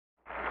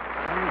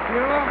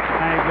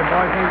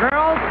boys and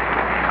girls.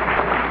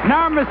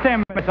 Norma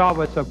Zimmer is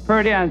always so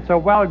pretty and so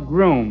well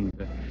groomed.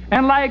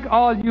 And like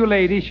all you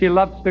ladies, she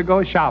loves to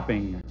go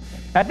shopping.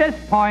 At this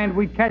point,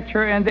 we catch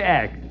her in the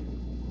act.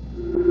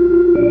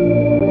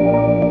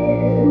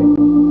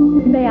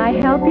 May I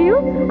help you?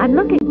 I'm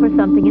looking for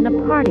something in a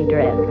party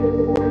dress.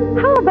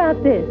 How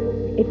about this?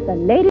 It's the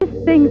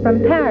latest thing from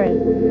Paris.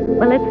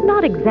 Well, it's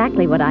not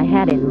exactly what I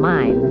had in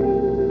mind.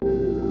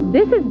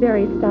 This is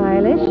very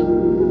stylish.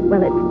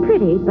 Well, it's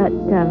pretty, but,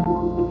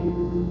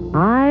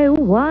 I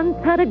once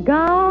had a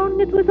gown,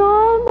 it was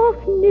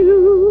almost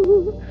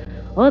new.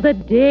 Oh, the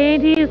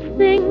daintiest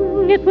thing,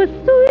 it was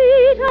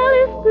sweet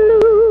Alice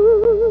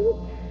blue.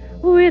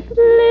 With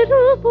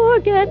little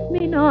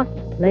forget-me-nots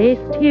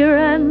placed here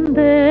and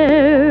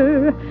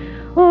there.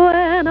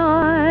 When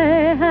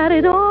I had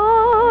it on,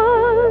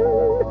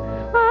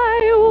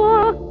 I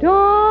walked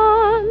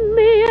on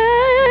the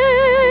air.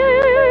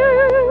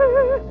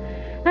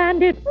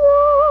 And it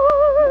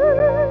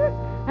wore,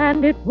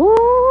 and it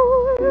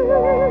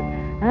wore,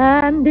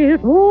 and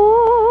it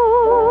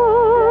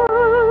wore,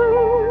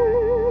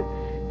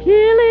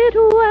 till it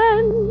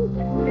went,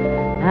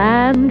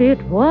 and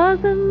it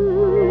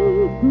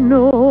wasn't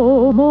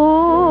no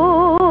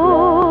more.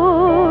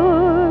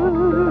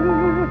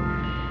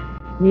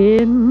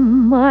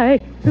 In my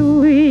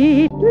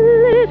sweet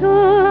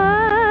little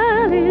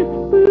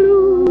Alice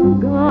blue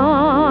gown,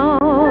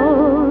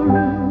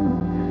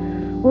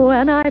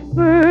 when I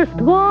first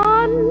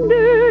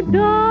wandered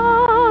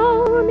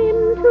down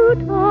into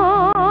town,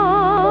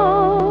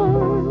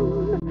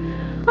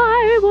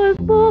 I was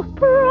both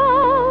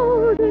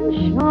proud and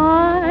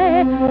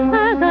shy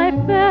as I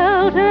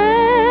felt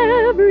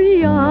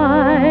every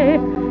eye,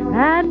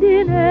 and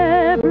in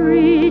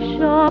every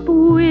shop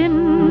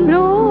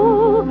window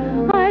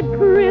I'd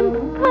primp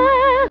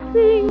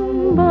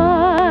passing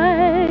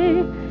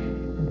by.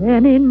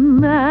 Then in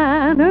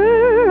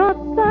manner of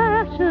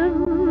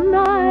fashion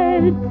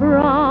I'd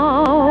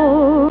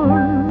frown,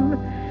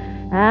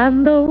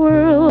 and the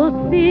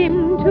world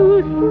seemed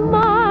to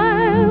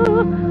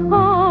smile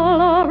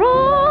all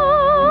around.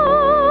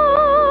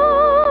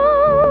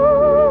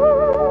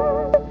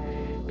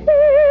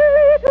 Till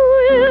it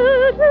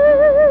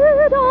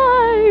wilted,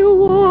 I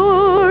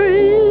wore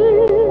it.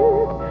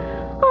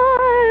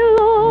 I'll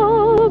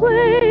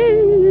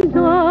always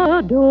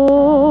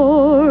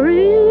adore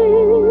it.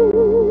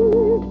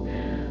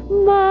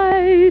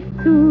 My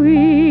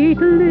sweet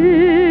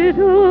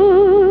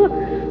little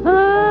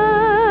Alice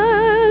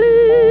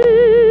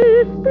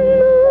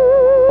blue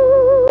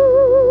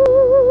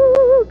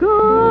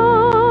gown.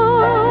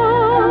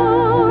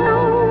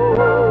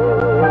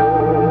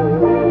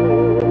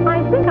 I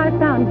think I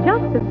found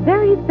just the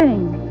very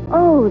thing.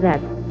 Oh,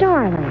 that's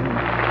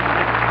darling.